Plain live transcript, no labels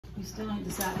You still ain't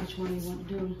decide which one you want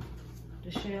to do. The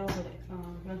shells or the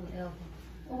regular elbow.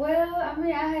 Well, I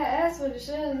mean, I had asked for the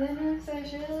shells, didn't I say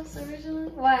shells originally?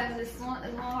 Why, is this one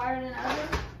harder than the other?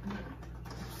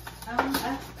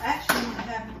 I actually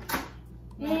haven't.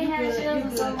 You ain't had shells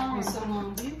in so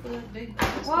long. You good.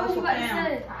 What was you about to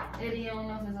say? Eddie, you don't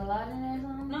know if there's a lot in there or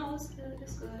something? No, it's good.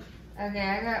 It's good. Okay,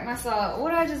 I got my salt.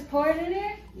 What, I just poured it in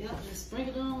there? Yep, just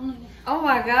sprinkle it on. Oh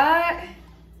my God.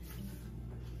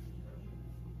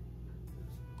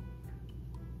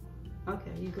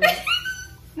 Okay, you good.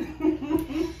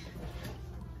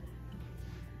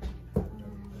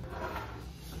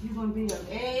 You're gonna beat up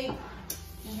egg.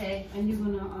 Okay. And you're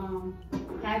gonna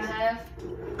half.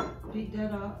 beat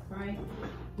that up, right?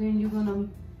 Then you're gonna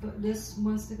put this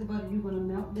one stick of butter. You're gonna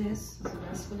melt this. So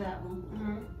that's for that one.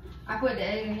 I put the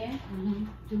egg in here.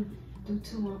 Do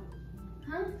two.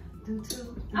 Huh? Do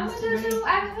two. I'm gonna do two.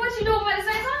 What you doing at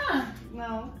the same time?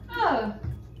 No. Oh.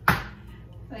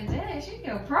 Like that, she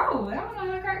a pro. I don't know how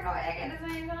to crack no egg at the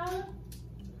same time.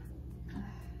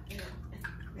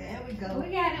 There we go. We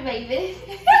got it, baby.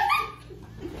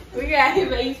 We got it,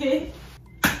 baby.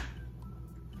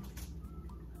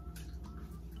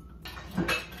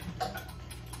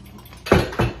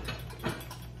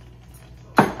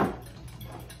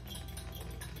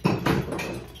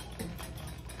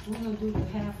 We're gonna do the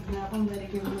half of that. I'm gonna let it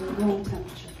get real room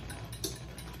temperature.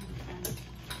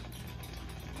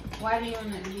 Why do you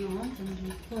want it to be room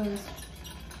temperature? Because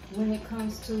when it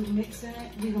comes to mixing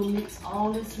it, we're gonna mix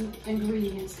all these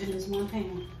ingredients in this one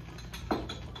pan.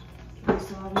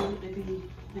 So I want it to be,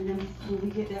 and then when we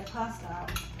get that pasta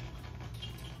out,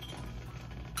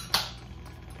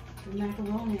 the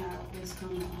macaroni out is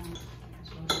gonna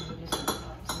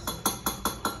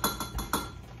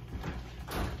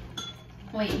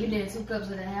Wait, you did 2 cups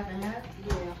of the half and half?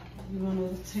 Yeah. You're gonna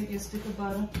take your stick of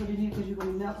butter, put it in because you're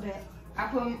gonna melt that. I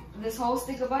put this whole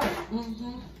stick of butter?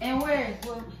 And where?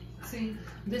 Well, see,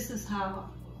 this is how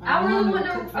I really want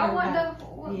the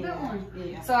good one.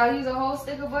 Yeah. So I use a whole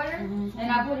stick of butter and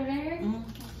I put it in here?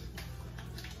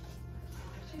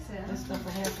 She said, let's stop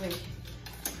for halfway.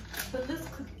 But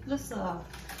let's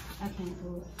I can't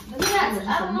do it.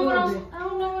 I don't know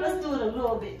what Let's do it a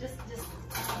little bit. Just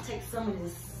I'll take some of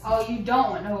this. Oh, you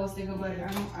don't want the whole stick of butter?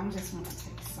 I'm just gonna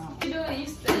take some. You do it,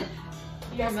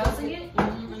 you're melting it?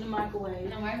 In the microwave. In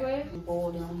the microwave? And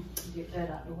boil them, get that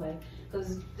out the way.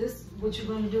 Because this, what you're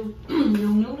gonna do, your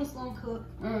noodles gonna cook,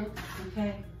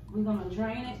 okay? We're gonna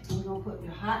drain it, and we're gonna put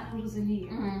your hot noodles in here.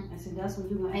 And so that's what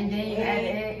you're gonna and add. then you add the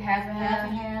egg, half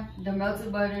and half, the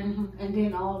melted butter, and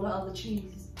then all the other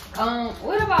cheese.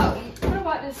 What about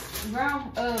this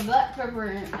brown black pepper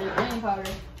and onion powder?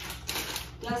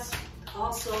 That's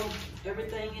also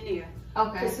everything in there.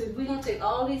 Okay. Because we're gonna take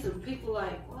all these, and people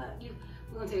like, what?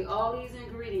 We're gonna take all these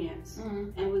ingredients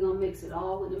and we're gonna mix it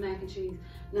all with the mac and cheese.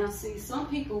 Now, see, some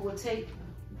people will take,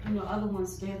 other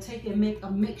ones, they'll take and make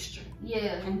a mixture.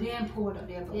 Yeah. And then pour it up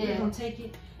there. But we're gonna take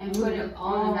it and put it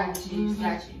on the mac and cheese.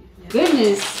 Got you. Yeah.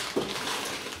 Goodness.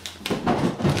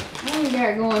 What we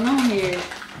got going on here?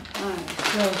 Alright,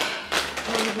 so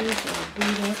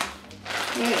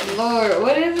Good Lord,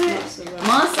 what is it?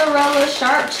 Mozzarella,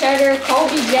 sharp cheddar,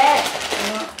 Colby Jack.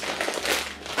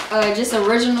 Just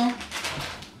original.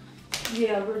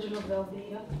 Yeah, original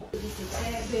Velveeta. Just a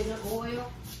tad bit of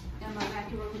oil and my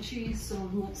macaroni cheese so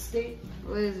it won't stick.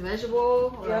 What is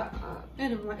vegetable? Yeah.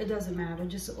 It doesn't matter,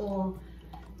 just oil.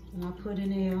 And I put in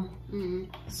there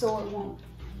so it won't,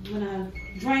 when I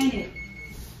drain it,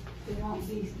 it won't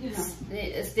be,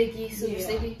 It's sticky, super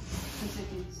sticky.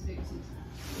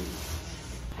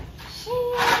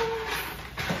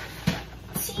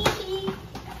 Sticky.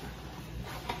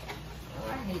 Oh,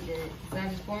 I hate that. Is that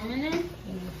just pour them in there?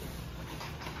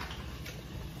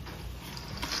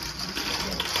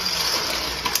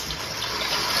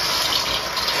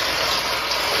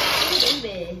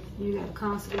 You gotta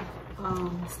constantly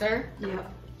stir? Yeah.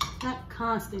 Not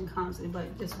constantly,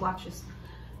 but just watch it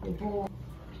boil.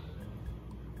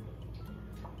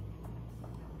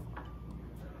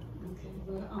 Okay,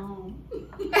 but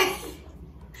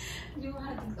you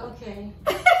have to, okay.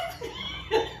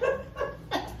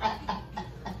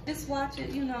 Just watch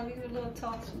it, give it a little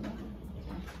toss.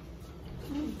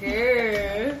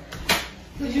 Girl.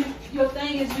 Because your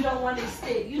thing is you don't want it to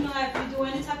stick. If you do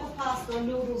any type of pasta or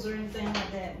noodles or anything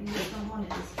like that, you just don't want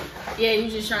it to stick. Yeah,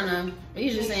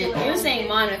 you're saying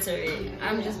monitor it.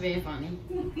 I'm just being funny.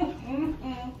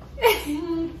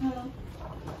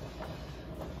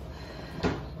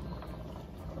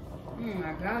 Oh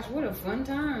my gosh, what a fun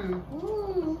time.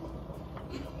 Ooh.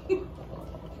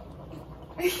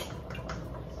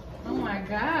 Oh my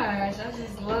gosh, I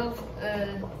just love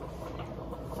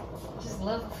just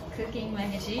love cooking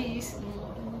mac and cheese.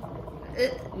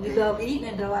 You love eating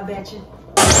it though, I bet you.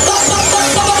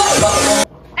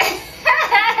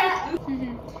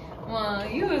 Well,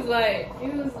 you was like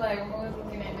when we was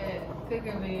looking at that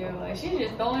cooking video, like she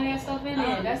just throwing that stuff in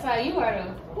there. That's how you are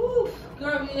though. Ooh,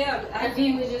 girl, yeah. If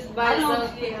you was just by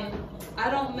yourself cooking. I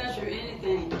don't measure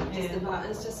anything. Just about.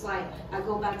 It's just like I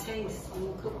go by taste. I'm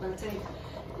gonna cook by taste.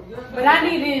 But I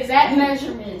need the exact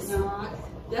measurements. No,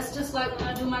 that's just like when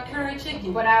I do my curry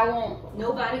chicken. But I won't.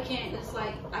 Nobody can. It's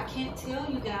like I can't tell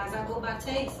you guys. I go by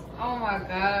taste. Oh my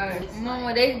God,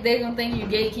 Mama, they gonna think you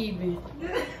gatekeeping.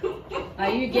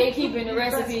 Like you gatekeeping the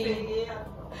recipe. Yeah.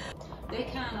 They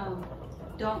kind of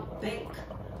don't bake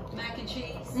mac and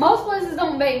cheese. Most places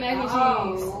don't bake mac and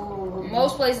cheese. Oh.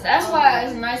 Most places. That's why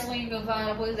it's nice when you can find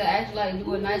a place that actually like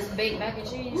do a nice baked mac and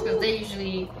cheese, because they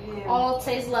usually all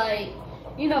taste like,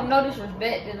 you know, no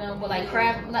disrespect to them, but like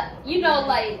crab, like, you know,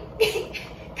 like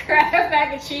crab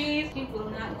mac and cheese. People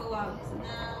will not go out.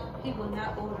 No, people will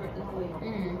not order it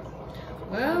nowhere.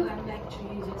 Well, mac and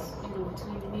cheese is, you know,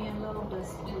 between me and Lo,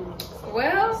 that's, you know,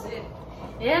 well, that's it.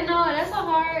 Yeah, no, that's a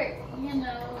hard, you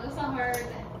know, it's a hard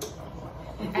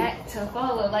act to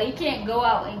follow. Like you can't go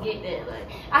out and get that. Like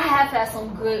I have had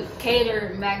some good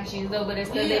catered mac and cheese though, but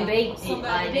it's because they baked it.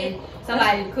 Like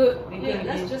somebody cooked. Yeah,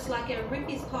 that's just like at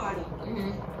Ricky's party.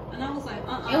 And I was like,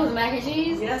 It was mac and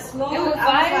cheese? Yes, Lord. It was fire?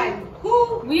 I was like,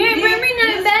 who? You ain't bring me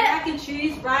nothing back? Mac and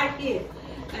cheese right here.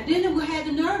 And then it had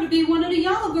the nerve to be one of the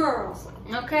younger girls.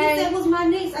 Okay. He said it was my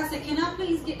niece. I said, can I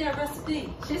please get that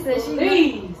recipe? She said she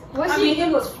please. What I mean,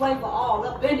 it was flavor all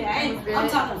up in there. I'm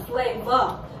talking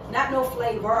flavor, not no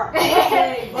flavor.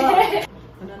 Flavor.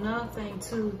 And another thing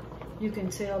too, you can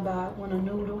tell by when a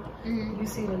noodle, you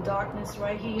see the darkness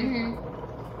right here.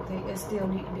 It still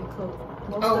need to be cooked.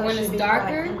 Oh, when it's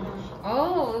darker?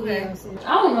 Oh, okay. Yeah,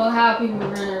 I don't know how people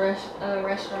run a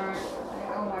restaurant.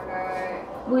 Like, oh my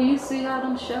God. Well, you see how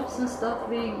them chefs and stuff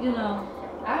be, you know,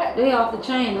 they off the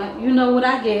chain. Like, you know what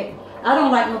I get? I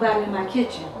don't like nobody in my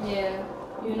kitchen. Yeah.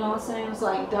 You know what I'm saying? It's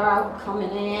like dark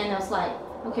coming in. It's like,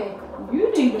 okay,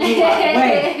 you need to move out the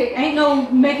way. Ain't no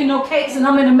making no cakes and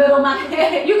I'm in the middle of my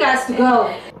kitchen. You guys to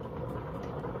go.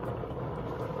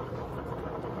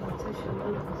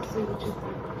 See what you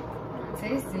think.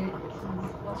 Taste it.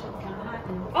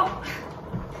 Oh,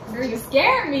 girl, you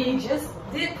scared me. Just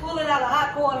did pull it out of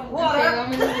hot boiling water. Okay,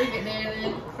 I'm gonna leave it there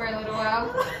then for a little while.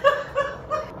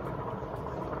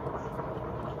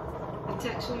 The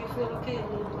texture, you feel okay? You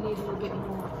need a little bit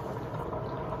more.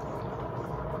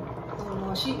 Oh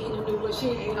no, she eating a noodle. She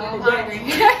ain't eating I'm a hungry.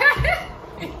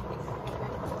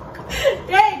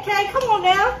 Hey, Kay, come on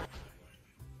now.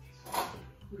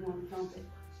 You want to dump it?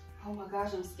 Oh my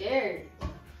gosh, I'm scared.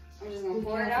 I'm just gonna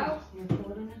pour it out. Yeah,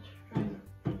 pour it in the strainer.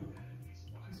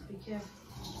 Just be careful.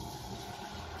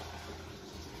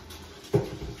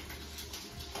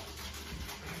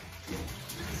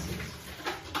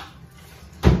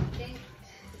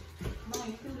 Come on,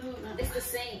 you can do it now. It's the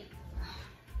sink.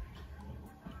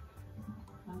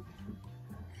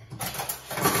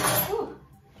 Ooh.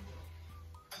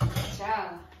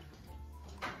 Ciao.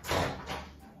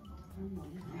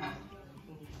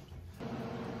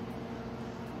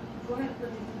 Go ahead, put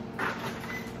it.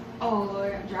 Oh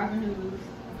Lord, I'm dropping noodles.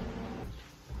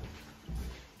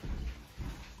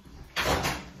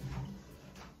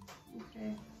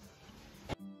 Okay.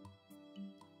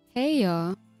 Hey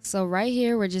y'all. So right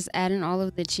here we're just adding all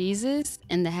of the cheeses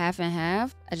in the half and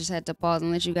half. I just had to pause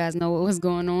and let you guys know what was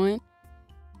going on.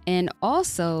 And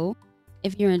also,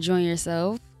 if you're enjoying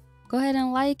yourself, go ahead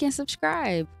and like and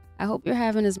subscribe. I hope you're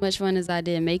having as much fun as I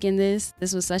did making this.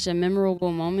 This was such a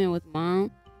memorable moment with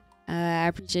Mom. I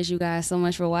appreciate you guys so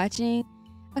much for watching.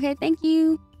 Okay, thank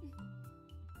you.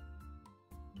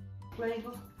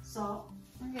 Flavor, salt.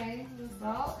 Okay, the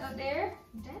salt up there.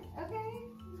 Okay,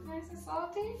 nice and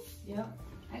salty. Yep.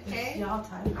 Okay. Y'all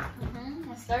tight.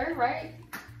 Stir, right?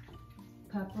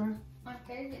 Pepper.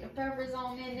 Okay, get the peppers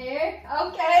on in there.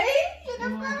 Okay, get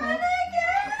the pepper in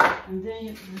there, girl. And then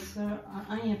you stir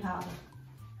onion powder.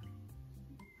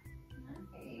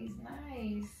 Nice,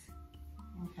 nice.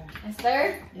 Okay. And stir?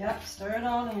 Yep, stir it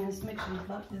all in. Let's make sure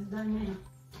it's done now.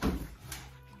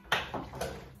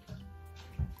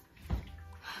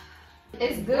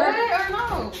 It's good or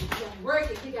no? You gotta work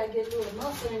it. You gotta get a little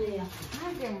muscle in there.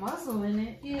 I get muscle in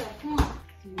it. Yeah, come on.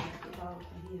 You gotta get all over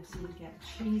here. So you got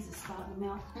cheese that's starting to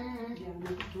melt. You gotta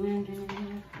make it blend in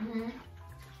here.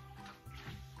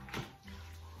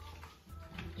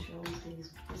 Make sure these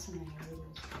listening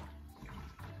noodles.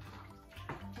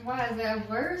 Why is that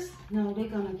worse? No, they're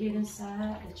gonna get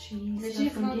inside the cheese. The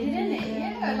cheese gonna get in it.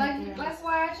 Yeah, like that's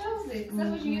why I chose it. 'Cause that's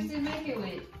what you used to make it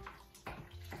with.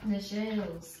 The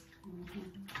shells.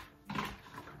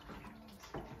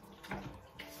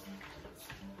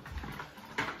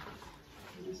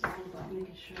 It's all about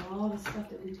making sure all the stuff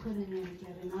that we put in there, we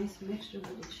get a nice mixture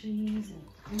with the cheese and.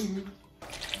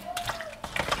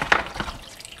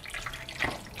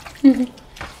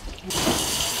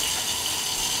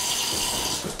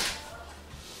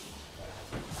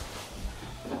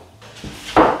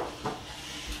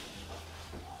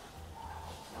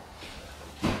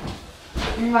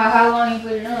 How long you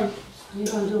put it on? You're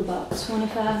gonna do about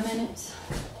 25 minutes.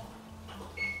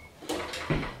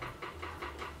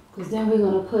 Cause then we're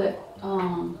gonna put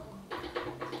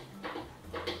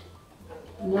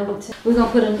another 10. We're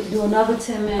gonna do another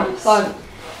 10 minutes.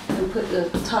 And put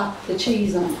the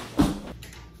cheese on.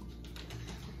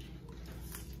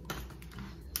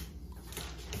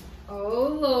 Oh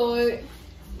Lord,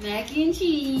 mac and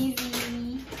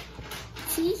cheesy.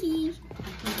 Tee.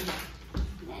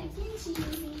 Mac and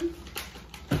cheesy.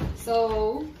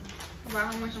 So,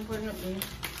 about how much I'm putting up there?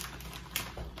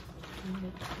 You want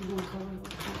to cover it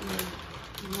with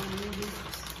you want to really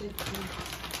stick to.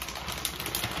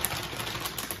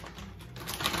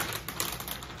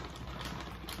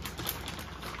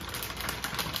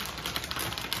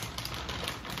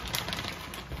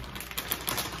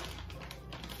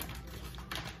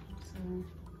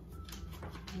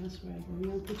 That's right. When you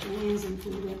don't put your hands in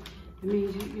food, it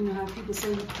means you know how people say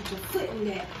you put your foot in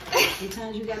that.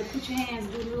 Sometimes you got to put your hands,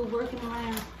 do a little working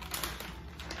around.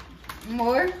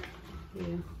 More?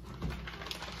 Yeah.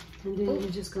 And then you're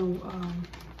just gonna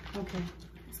okay.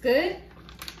 It's good?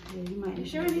 Yeah, you might. You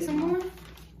sure we need some more?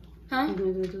 Huh? I'm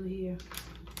gonna do here.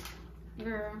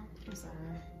 Girl, it's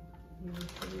alright. Yeah,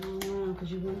 put it all around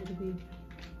because you want it to be.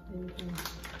 There we go.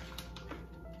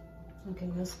 Okay,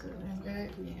 that's good. That's good?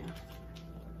 Yeah.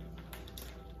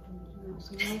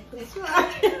 Some That's more,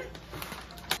 right.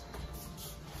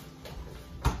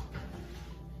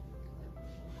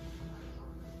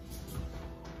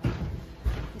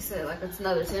 You said like it's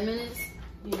another 10 minutes?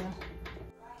 yeah.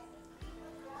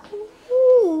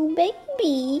 Ooh,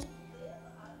 baby.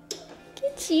 Look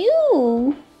at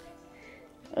you.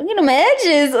 Look at them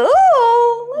edges.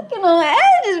 Ooh, look at them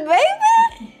edges,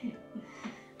 baby.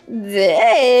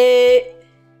 Dang.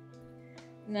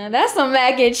 Now that's some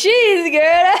mac and cheese,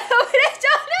 girl.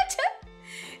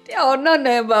 They don't know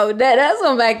nothing about that. That's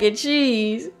some mac and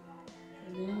cheese.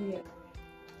 Yeah.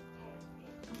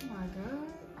 Oh my God.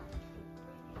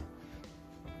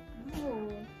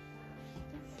 Oh.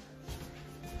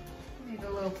 I need a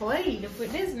little plate to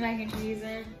put this mac and cheese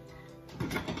in.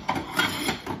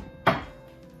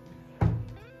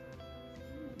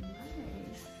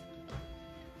 Nice.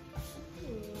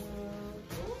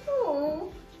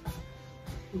 Ooh.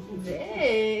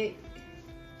 Big.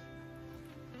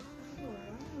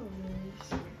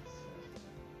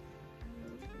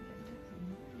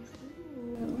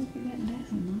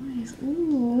 That's nice.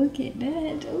 Ooh, look at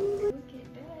that. Ooh, look at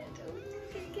that.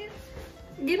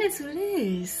 Ooh, get into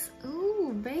this.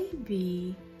 Ooh,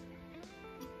 baby.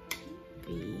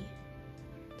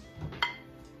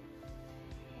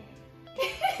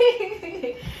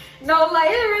 No, like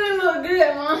it really look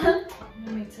good, Mom.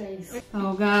 Let me taste.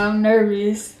 Oh God, I'm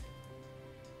nervous.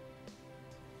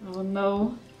 Oh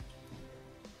no.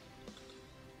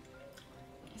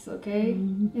 It's okay.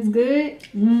 It's good.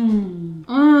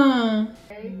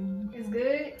 Okay. It's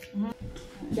good.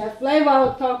 That flavor I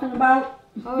was talking about.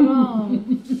 Hold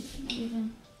on.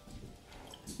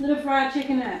 Little fried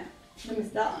chicken at. Let me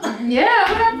stop. Yeah,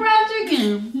 what that fried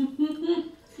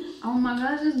chicken? Oh my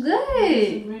gosh, it's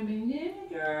good.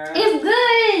 It's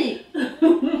good.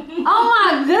 Oh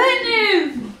my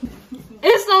goodness.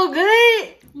 It's so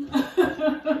good.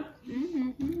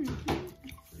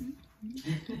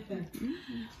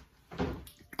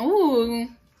 Ooh,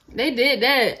 they did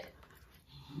that.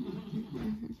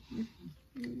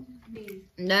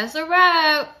 That's a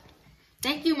wrap.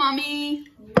 Thank you, Mommy.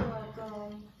 You're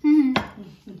welcome.